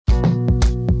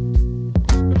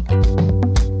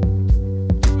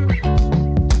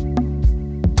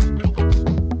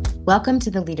Welcome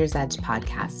to the Leader's Edge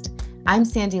podcast. I'm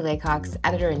Sandy Laycox,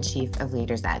 editor-in-chief of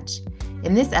Leader's Edge.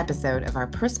 In this episode of our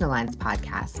Personal Lines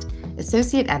podcast,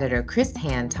 Associate Editor Chris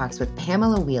Hand talks with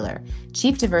Pamela Wheeler,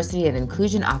 Chief Diversity and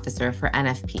Inclusion Officer for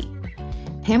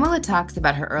NFP. Pamela talks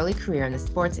about her early career in the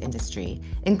sports industry,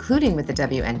 including with the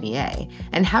WNBA,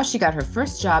 and how she got her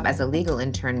first job as a legal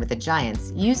intern with the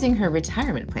Giants using her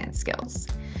retirement plan skills.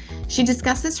 She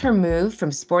discusses her move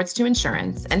from sports to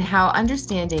insurance and how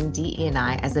understanding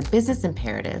DE&I as a business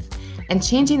imperative and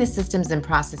changing the systems and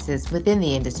processes within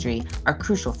the industry are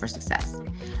crucial for success.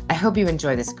 I hope you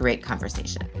enjoy this great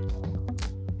conversation.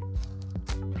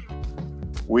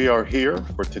 We are here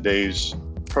for today's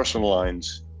Personal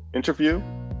Lines interview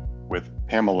with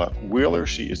Pamela Wheeler.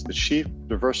 She is the Chief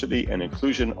Diversity and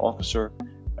Inclusion Officer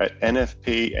at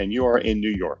NFP, and you are in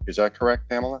New York. Is that correct,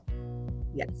 Pamela?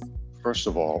 Yes. First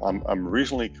of all, I'm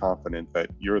reasonably confident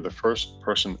that you're the first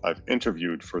person I've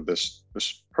interviewed for this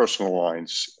Personal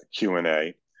Lines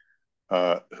Q&A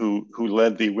who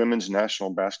led the Women's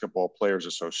National Basketball Players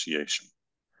Association.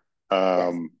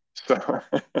 Yes. So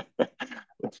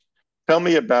tell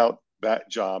me about that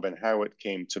job and how it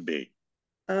came to be.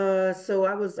 So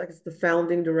I was, the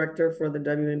founding director for the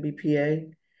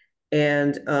WNBPA,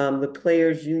 and the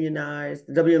players unionized,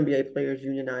 the WNBA players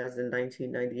unionized in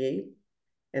 1998.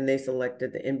 And they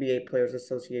selected the NBA Players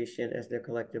Association as their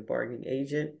collective bargaining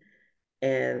agent.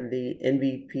 And the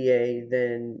NBPA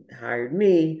then hired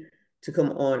me to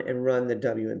come on and run the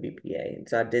WNBPA. And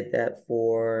so I did that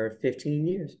for 15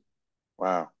 years.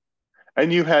 Wow.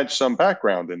 And you had some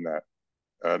background in that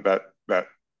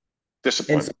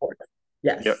discipline. In sport.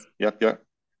 Yes. Yep.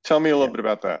 Tell me a little bit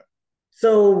about that.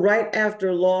 So right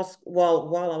after while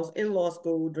I was in law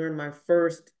school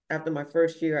after my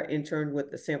first year, I interned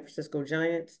with the San Francisco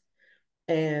Giants.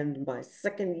 And my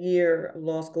second year of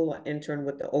law school, I interned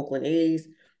with the Oakland A's.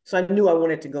 So I knew I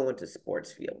wanted to go into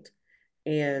sports field.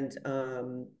 And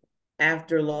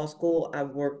after law school, I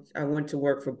went to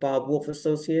work for Bob Wolf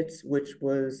Associates, which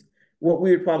was what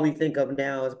we would probably think of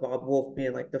now as Bob Wolf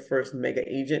being like the first mega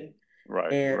agent.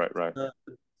 Right.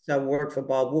 So I worked for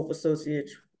Bob Wolf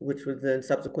Associates, which was then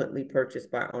subsequently purchased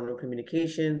by Arnold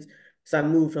Communications. So I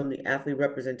moved from the athlete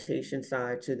representation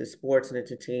side to the sports and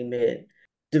entertainment,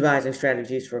 devising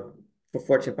strategies for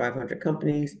Fortune 500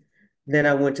 companies. Then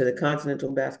I went to the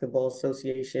Continental Basketball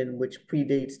Association, which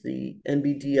predates the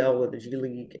NBDL or the G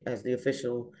League as the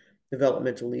official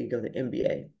developmental league of the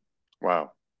NBA.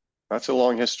 Wow. That's a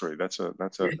long history. That's a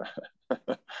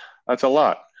that's a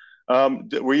lot.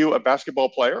 Were you a basketball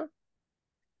player?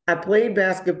 I played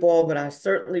basketball, but I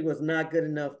certainly was not good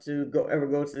enough to ever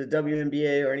go to the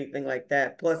WNBA or anything like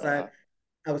that. Plus, I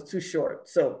was too short.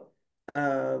 So,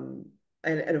 and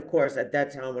of course, at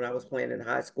that time when I was playing in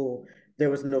high school,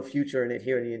 there was no future in it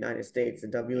here in the United States. The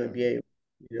WNBA,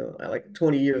 like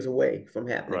 20 years away from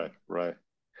happening. Right.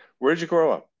 Where did you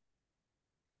grow up?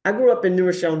 I grew up in New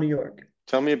Rochelle, New York.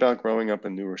 Tell me about growing up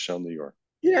in New Rochelle, New York.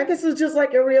 Yeah, I guess it's just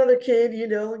like every other kid, you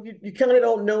kind of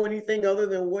don't know anything other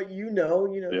than what you know.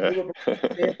 Grew up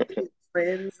with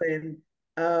friends, and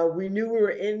we knew we were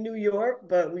in New York,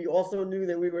 but we also knew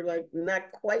that we were like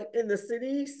not quite in the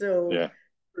city. So yeah. I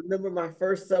remember my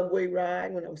first subway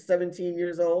ride when I was 17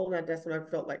 years old, and that's when I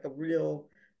felt like a real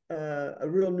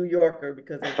New Yorker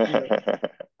because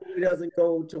he doesn't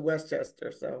go to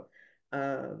Westchester. So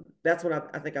that's when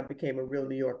I think I became a real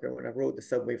New Yorker when I rode the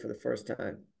subway for the first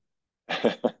time.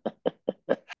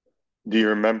 Do you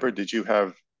remember, did you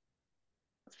have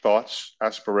thoughts,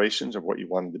 aspirations of what you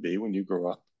wanted to be when you grew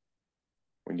up,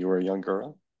 when you were a young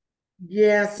girl?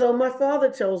 Yeah, so my father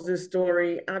tells this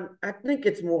story. I think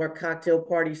it's more a cocktail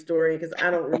party story because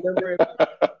I don't remember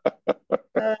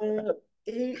it.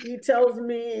 He tells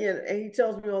me, and he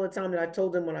tells me all the time that I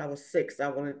told him when I was 6 I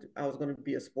was going to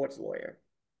be a sports lawyer.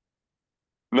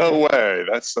 No way.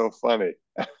 That's so funny.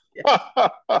 Yeah.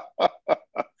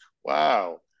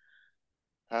 Wow.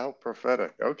 How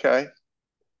prophetic. Okay.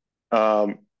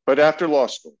 But after law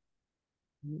school,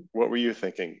 what were you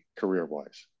thinking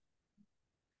career-wise?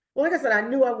 Well, like I said, I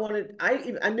knew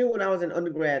I knew when I was in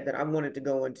undergrad that I wanted to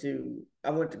go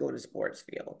into sports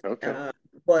field. Okay.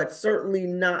 But certainly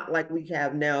not like we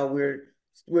have now where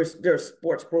there's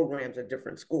sports programs at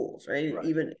different schools, right?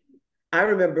 Even I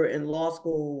remember in law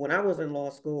school, when I was in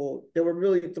law school, there were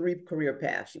really 3 career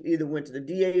paths. You either went to the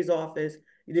DA's office,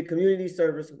 you did community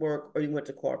service work, or you went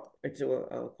to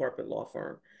a corporate law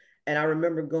firm. And I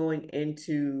remember going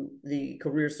into the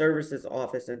career services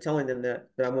office and telling them that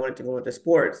I wanted to go into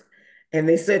sports. And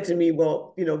they said to me,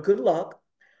 well, good luck.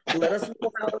 Let us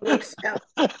know how it works out.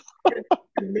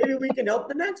 Maybe we can help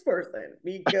the next person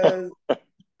because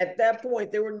at that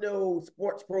point, there were no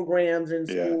sports programs in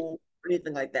Yeah, school or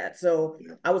anything like that. So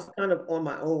yeah. I was kind of on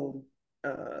my own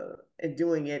and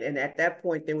doing it. And at that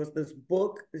point, there was this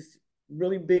book, this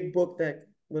really big book that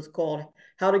was called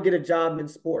How to Get a Job in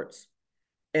Sports.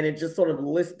 And it just sort of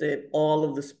listed all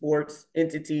of the sports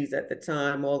entities at the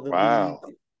time, all the leagues,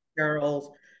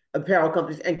 Wow. apparel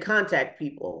companies, and contact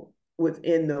people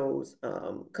within those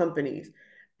companies.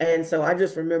 And so I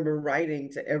just remember writing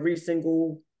to every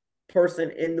single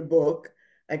person in the book,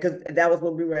 because that was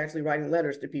when we were actually writing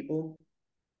letters to people.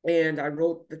 And I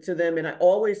wrote to them, and I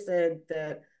always said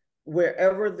that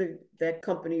wherever that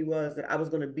company was, that I was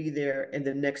going to be there in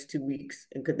the next 2 weeks,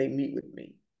 and could they meet with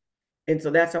me? And so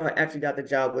that's how I actually got the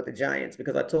job with the Giants,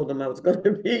 because I told them I was going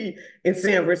to be in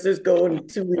San Francisco in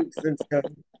 2 weeks and stuff.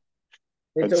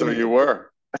 They And told so me, you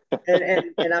were.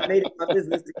 and I made it my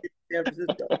business to get to San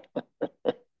Francisco.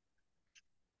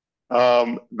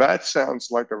 That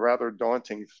sounds like a rather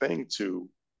daunting thing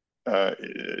uh,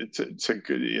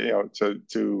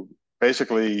 to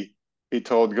basically be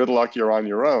told, "Good luck, you're on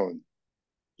your own."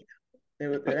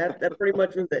 That pretty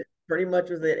much was it. Pretty much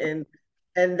was it.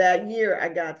 And that year I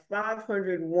got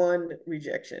 501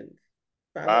 rejections.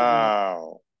 501.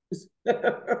 Wow.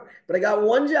 But I got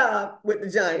one job with the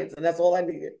Giants, and that's all I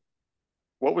needed.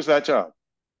 What was that job?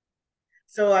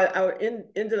 So I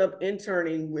ended up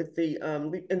interning with the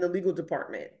in the legal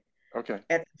department Okay.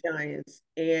 at the Giants.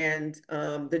 And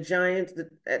the Giants,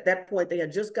 at that point, they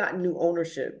had just gotten new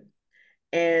ownership,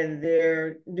 and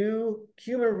their new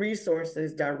human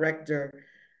resources director,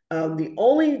 the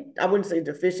only, I wouldn't say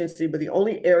deficiency, but the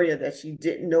only area that she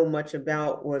didn't know much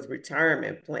about was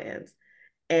retirement plans.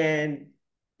 And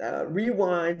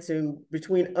rewind to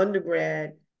between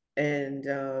undergrad and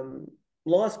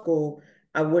law school,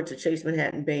 I went to Chase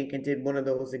Manhattan Bank and did one of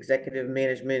those executive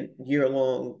management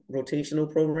year-long rotational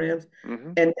programs.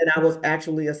 Hmm. And then I was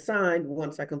actually assigned,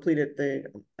 once I completed the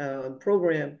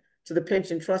program, to the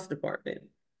pension trust department.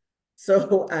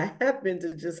 So I happened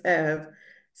to just have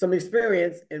some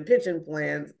experience in pension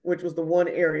plans, which was the one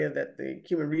area that the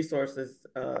human resources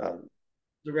Uh-huh.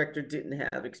 director didn't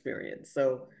have experience.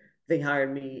 So they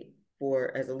hired me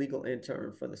for as a legal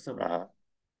intern for the summer. Uh-huh.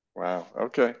 Wow.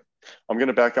 Okay. I'm going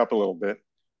to back up a little bit.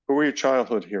 Who were your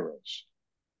childhood heroes?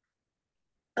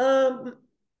 Um,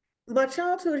 my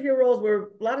childhood heroes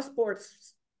were a lot of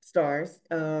sports stars.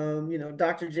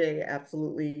 Dr. J,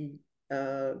 absolutely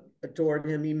adored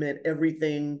him. He meant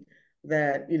everything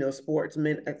that, sports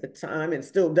meant at the time, and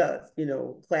still does,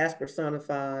 class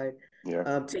personified,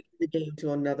 Yeah. taking the game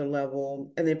to another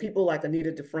level. And then people like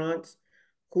Anita DeFrance,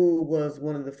 who was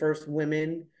one of the first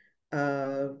women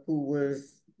who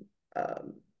was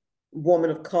um, woman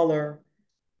of color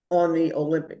on the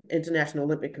International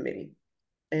Olympic Committee.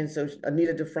 And so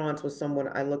Anita DeFrance was someone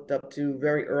I looked up to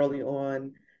very early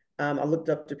on. I looked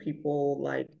up to people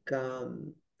like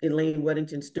Elaine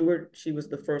Weddington Stewart. She was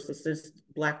the first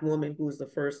Black woman who was the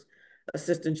first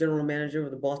assistant general manager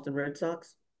of the Boston Red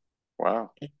Sox.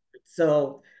 Wow.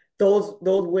 So those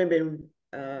women,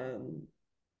 I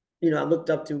looked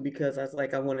up to, because I was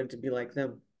like, I wanted to be like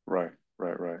them. Right.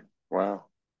 Right. Right. Wow.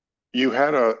 You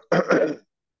had a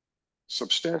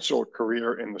substantial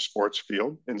career in the sports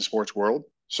field, in the sports world.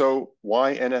 So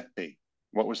why NFP?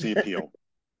 What was the appeal?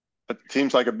 It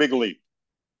seems like a big leap.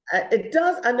 It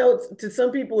does. I know to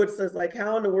some people it says, like,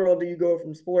 how in the world do you go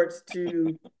from sports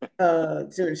to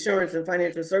insurance and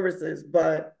financial services?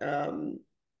 But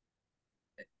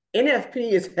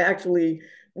NFP is actually,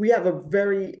 we have a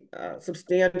very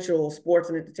substantial sports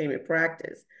and entertainment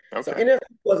practice. So Okay. NFP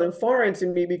wasn't foreign to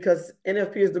me, because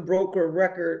NFP is the broker of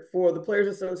record for the players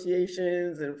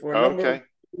associations and for a number of Okay.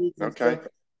 leagues. And Okay. so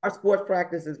our sports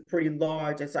practice is pretty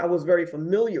large. And so I was very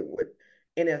familiar with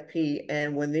NFP.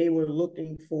 And when they were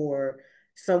looking for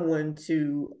someone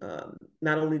to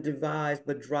not only devise,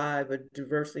 but drive a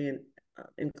diversity and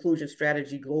inclusion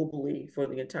strategy globally for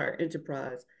the entire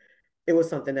enterprise, it was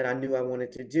something that I knew I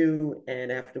wanted to do.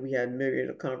 And after we had myriad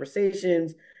of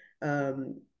conversations,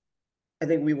 um, I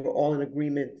think we were all in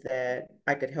agreement that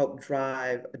I could help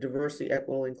drive a diversity,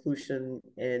 equitable inclusion,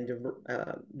 and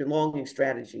belonging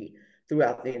strategy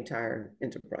throughout the entire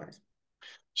enterprise.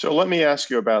 So let me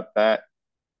ask you about that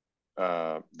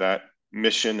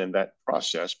mission and that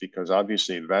process, because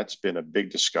obviously that's been a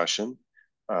big discussion.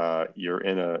 You're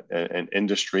in an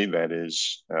industry that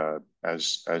is,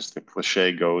 as the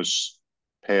cliche goes,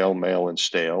 pale, male, and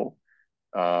stale.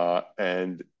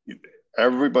 And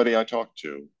everybody I talk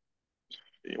to,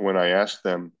 when I ask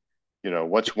them,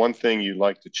 what's one thing you'd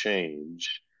like to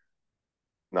change?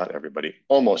 Not everybody,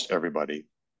 almost everybody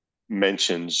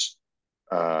mentions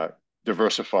uh,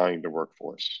 diversifying the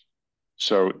workforce.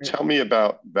 So tell me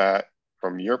about that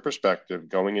from your perspective,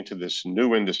 going into this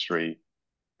new industry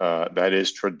that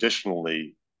is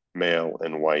traditionally male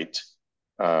and white.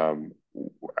 Um,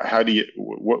 how do you,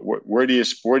 where do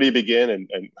you begin?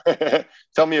 And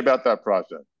tell me about that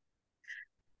process.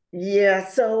 Yeah,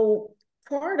 so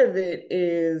part of it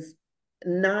is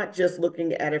not just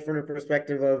looking at it from the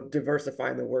perspective of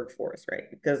diversifying the workforce, right?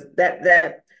 Because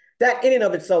that in and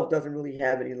of itself doesn't really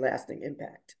have any lasting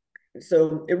impact.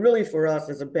 So it really for us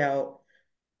is about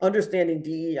understanding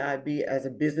DEIB as a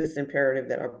business imperative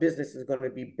that our business is going to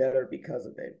be better because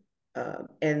of it.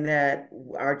 And that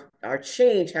our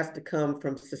change has to come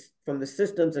from the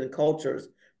systems and cultures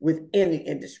within the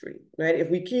industry, right? If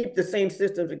we keep the same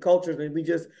systems and cultures and we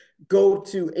just go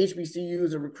to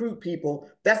HBCUs and recruit people,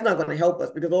 that's not going to help us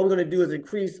because all we're going to do is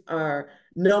increase our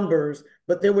numbers,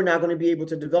 but then we're not going to be able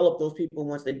to develop those people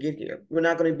once they get here. We're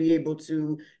not going to be able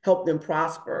to help them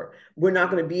prosper. We're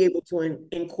not going to be able to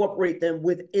incorporate them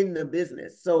within the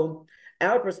business. So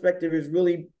our perspective is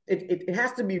really, it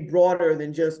has to be broader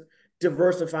than just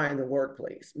diversifying the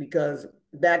workplace because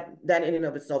that in and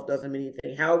of itself doesn't mean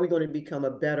anything. How are we going to become a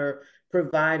better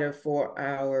provider for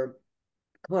our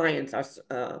clients,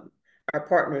 our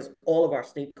partners, all of our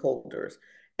stakeholders?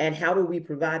 And how do we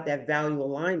provide that value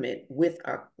alignment with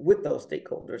those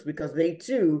stakeholders? Because they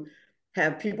too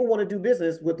have people want to do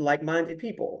business with like-minded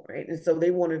people, right? And so they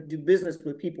want to do business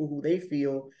with people who they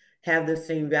feel have the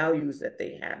same values that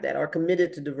they have, that are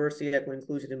committed to diversity, equity,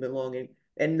 inclusion, and belonging,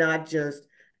 and not just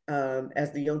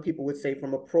as the young people would say,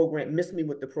 from a program, miss me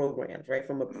with the programs, right?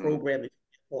 From a programming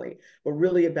point, but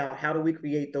really about how do we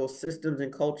create those systems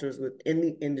and cultures within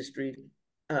the industry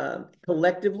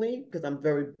collectively, because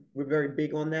we're very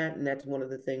big on that. And that's one of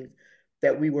the things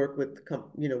that we work with,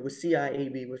 with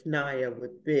CIAB, with NIA,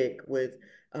 with BIC, with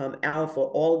Alpha,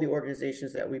 all of the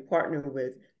organizations that we partner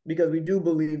with, because we do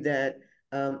believe that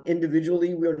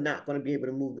individually, we're not going to be able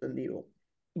to move the needle,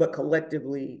 but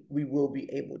collectively, we will be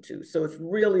able to. So it's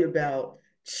really about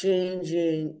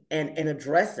changing and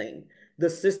addressing the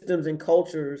systems and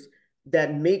cultures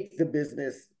that make the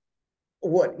business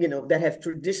that have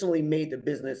traditionally made the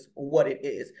business what it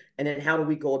is. And then how do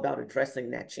we go about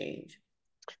addressing that change?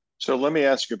 So let me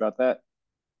ask you about that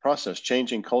process,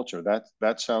 changing culture.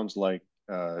 That sounds like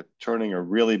turning a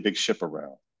really big ship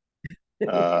around.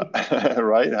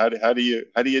 Right? How do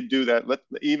you do that?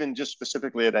 Even just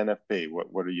specifically at NFP,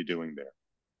 what are you doing there?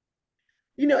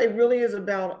 It really is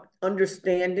about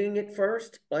understanding it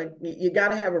first. Like you got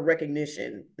to have a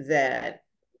recognition that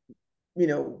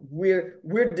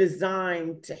we're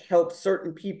designed to help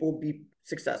certain people be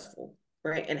successful,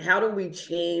 right? And how do we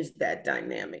change that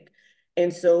dynamic?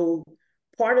 And so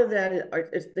part of that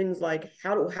is things like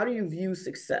how do you view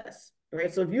success,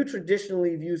 right? So if you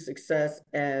traditionally view success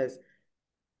as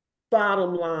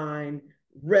bottom line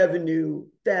revenue,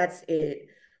 that's it.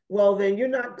 Well, then you're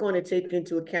not going to take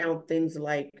into account things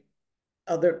like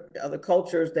other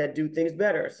cultures that do things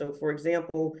better. So for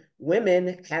example,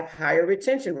 women have higher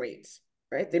retention rates,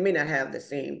 right? They may not have the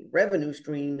same revenue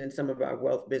stream in some of our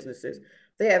wealth businesses.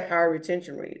 They have higher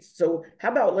retention rates. So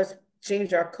how about let's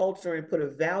change our culture and put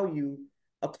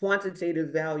a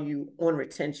quantitative value on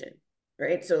retention,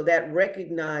 right? So that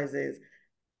recognizes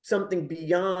something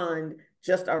beyond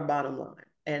just our bottom line.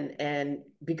 And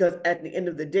because at the end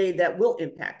of the day, that will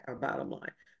impact our bottom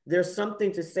line. There's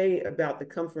something to say about the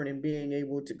comfort in being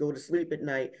able to go to sleep at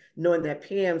night, knowing that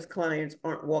Pam's clients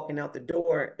aren't walking out the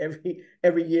door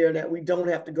every year, that we don't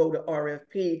have to go to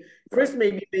RFP. Chris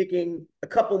may be making a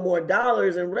couple more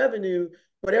dollars in revenue,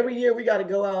 but every year we got to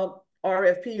go out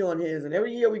RFP on his, and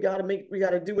every year we got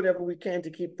to do whatever we can to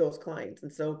keep those clients.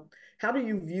 And so how do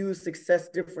you view success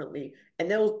differently? And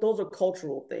those are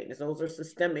cultural things. Those are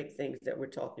systemic things that we're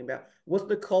talking about. What's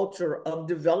the culture of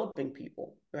developing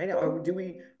people, right? Or do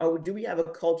we have a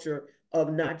culture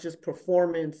of not just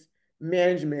performance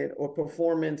management or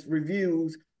performance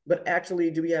reviews, but actually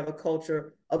do we have a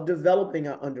culture of developing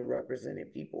our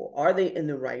underrepresented people? Are they in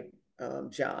the right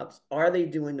jobs? Are they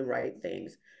doing the right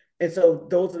things? And so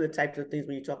those are the types of things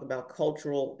when you talk about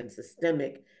cultural and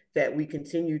systemic that we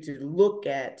continue to look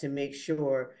at to make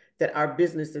sure that our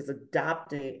business is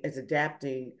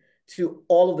adapting to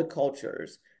all of the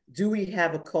cultures. Do we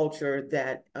have a culture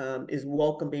that is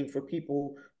welcoming for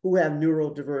people who have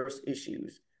neurodiverse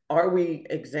issues? Are we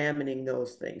examining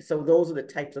those things? So those are the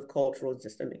types of cultural and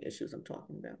systemic issues I'm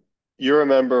talking about. You're a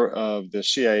member of the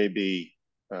CIAB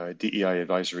DEI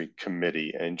Advisory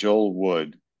Committee, and Joel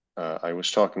Wood. I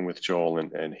was talking with Joel,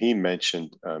 and he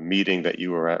mentioned a meeting that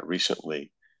you were at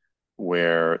recently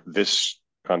where this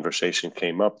conversation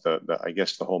came up, I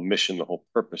guess the whole mission, the whole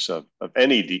purpose of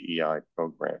any DEI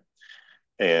program.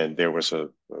 And there was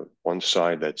one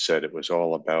side that said it was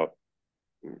all about,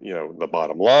 the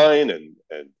bottom line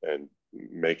and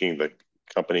making the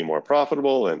company more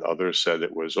profitable, and others said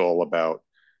it was all about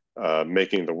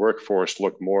making the workforce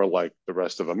look more like the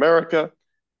rest of America.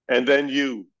 And then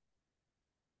you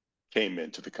came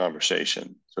into the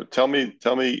conversation. So tell me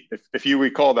if you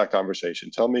recall that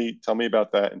conversation. Tell me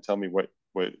about that, and tell me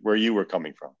where you were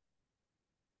coming from.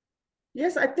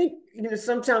 Yes, I think,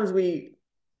 sometimes we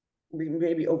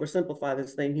maybe oversimplify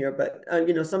this thing here, but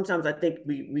sometimes I think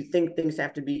we think things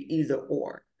have to be either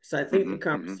or. So I think the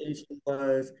conversation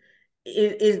was,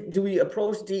 do we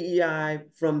approach DEI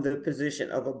from the position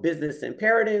of a business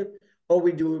imperative, or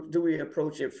do we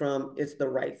approach it from it's the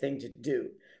right thing to do?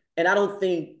 And I don't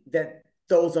think that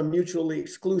those are mutually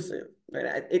exclusive.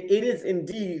 Right? It is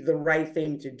indeed the right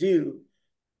thing to do,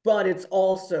 but it's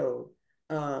also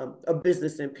a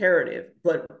business imperative.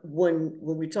 But when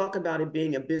we talk about it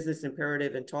being a business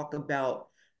imperative and talk about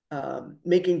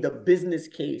making the business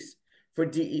case for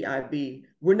DEIB,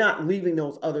 we're not leaving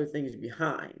those other things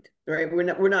behind, right?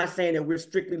 We're not saying that we're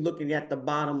strictly looking at the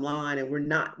bottom line, and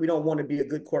we don't want to be a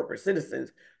good corporate citizen.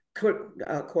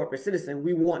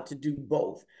 We want to do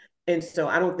both. And so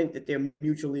I don't think that they're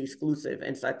mutually exclusive.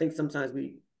 And so I think sometimes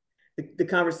the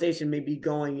conversation may be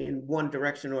going in one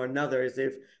direction or another, as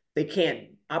if they can't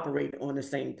operate on the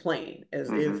same plane, as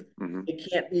if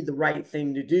it can't be the right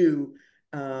thing to do,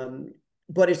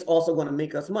 but it's also going to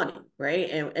make us money, right?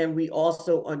 And we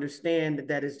also understand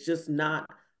that it's just not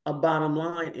a bottom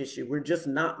line issue. We're just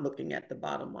not looking at the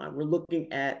bottom line. We're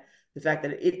looking at the fact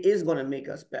that it is going to make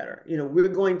us better. We're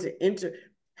going to enter.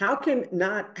 How can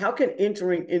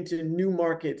entering into new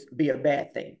markets be a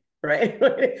bad thing? Right?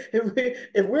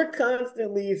 if we're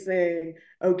constantly saying,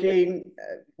 okay,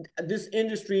 this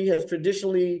industry has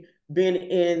traditionally been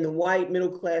in the white middle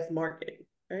class market,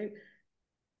 right?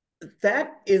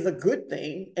 That is a good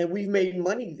thing, and we've made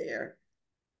money there.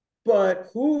 But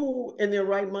who in their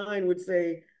right mind would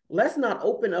say, let's not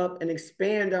open up and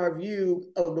expand our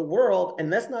view of the world,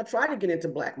 and let's not try to get into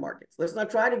Black markets. Let's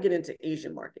not try to get into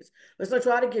Asian markets. Let's not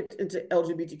try to get into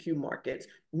LGBTQ markets,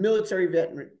 military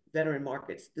veteran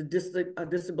markets, the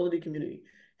disability community.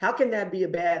 How can that be a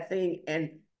bad thing?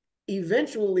 And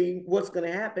eventually what's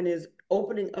going to happen is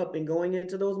opening up and going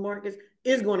into those markets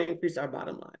is going to increase our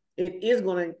bottom line. It is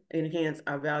going to enhance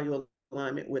our value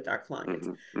alignment with our clients.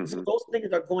 So those things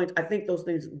I think those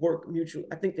things work mutual.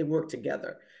 I think they work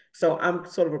together. So I'm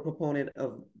sort of a proponent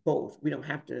of both. We don't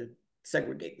have to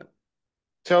segregate them.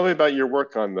 Tell me about your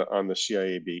work on the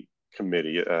CIAB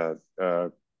committee.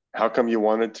 How come you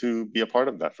wanted to be a part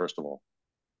of that, first of all?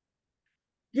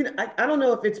 I don't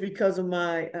know if it's because of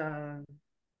my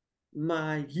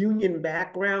union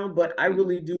background, but I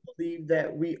really do believe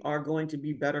that we are going to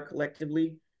be better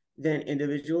collectively than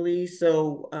individually.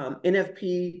 So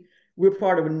NFP, we're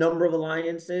part of a number of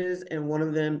alliances, and one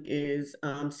of them is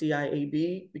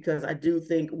CIAB, because I do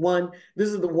think, this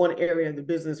is the one area of the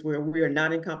business where we are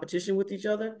not in competition with each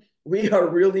other. We are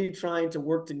really trying to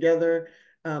work together,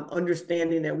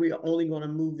 understanding that we are only going to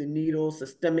move the needle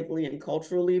systemically and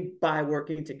culturally by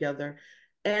working together.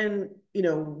 And,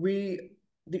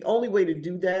 the only way to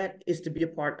do that is to be a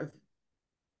part of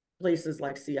places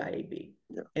like CIAB.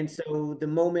 Yeah. And so the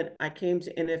moment I came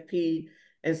to NFP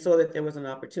and saw that there was an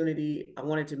opportunity, I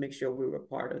wanted to make sure we were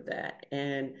part of that,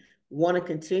 and want to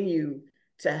continue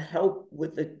to help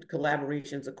with the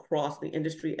collaborations across the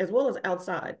industry as well as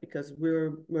outside, because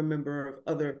we're a member of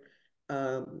other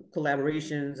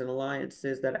collaborations and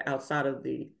alliances that are outside of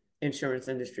the insurance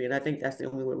industry. And I think that's the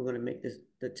only way we're going to make this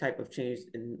the type of change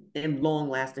and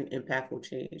long-lasting, impactful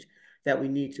change that we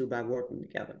need to, by working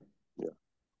together. Yeah.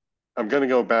 I'm going to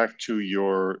go back to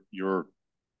your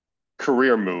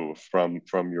career move from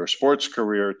your sports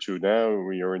career to now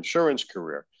your insurance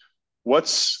career.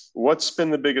 What's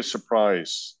been the biggest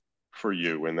surprise for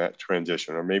you in that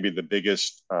transition, or maybe the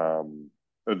biggest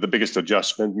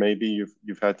adjustment maybe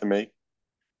you've had to make?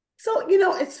 So,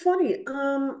 it's funny.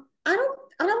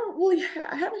 I don't really,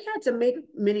 I haven't had to make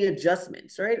many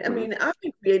adjustments, right? I mean, I've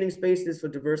been creating spaces for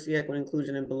diversity, equity,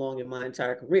 inclusion, and belonging my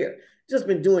entire career. Just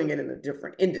been doing it in a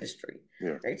different industry,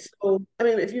 right? So, I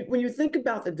mean, when you think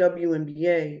about the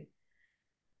WNBA,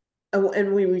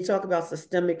 and when we talk about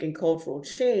systemic and cultural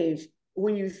change,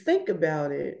 when you think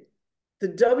about it, the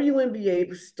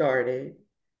WNBA started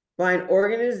by an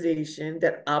organization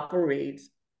that operates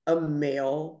a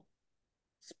male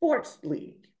sports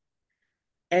league.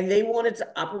 And they wanted to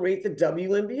operate the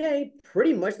WNBA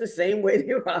pretty much the same way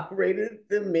they operated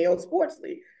the male sports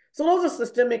league. So those are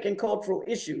systemic and cultural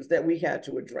issues that we had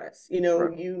to address.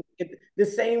 The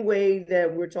same way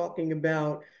that we're talking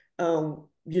about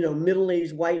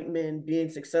middle-aged white men being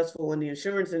successful in the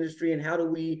insurance industry, and how do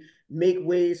we make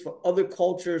ways for other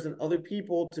cultures and other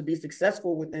people to be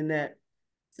successful within that?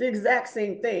 It's the exact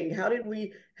same thing. How do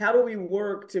we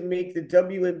work to make the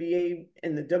WNBA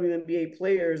and the WNBA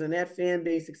players and that fan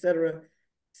base, et cetera,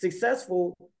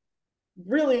 successful,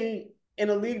 really in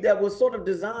a league that was sort of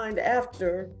designed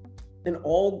after an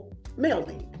all-male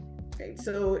league? Okay,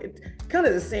 so it's kind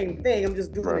of the same thing. I'm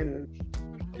just doing it in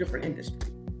a different industry.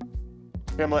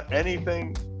 Pamela,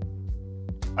 anything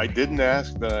I didn't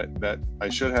ask that I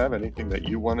should have? Anything that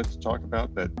you wanted to talk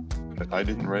about that I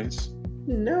didn't raise?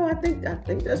 No, I think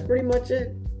that's pretty much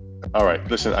it. All right.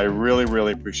 Listen, I really,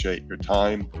 really appreciate your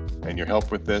time and your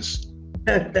help with this.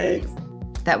 Thanks.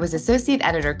 That was Associate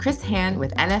Editor Chris Hand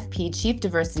with NFP Chief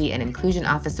Diversity and Inclusion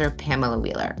Officer Pamela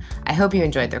Wheeler. I hope you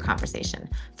enjoyed their conversation.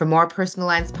 For more Personal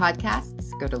Lines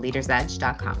podcasts, go to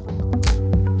leadersedge.com.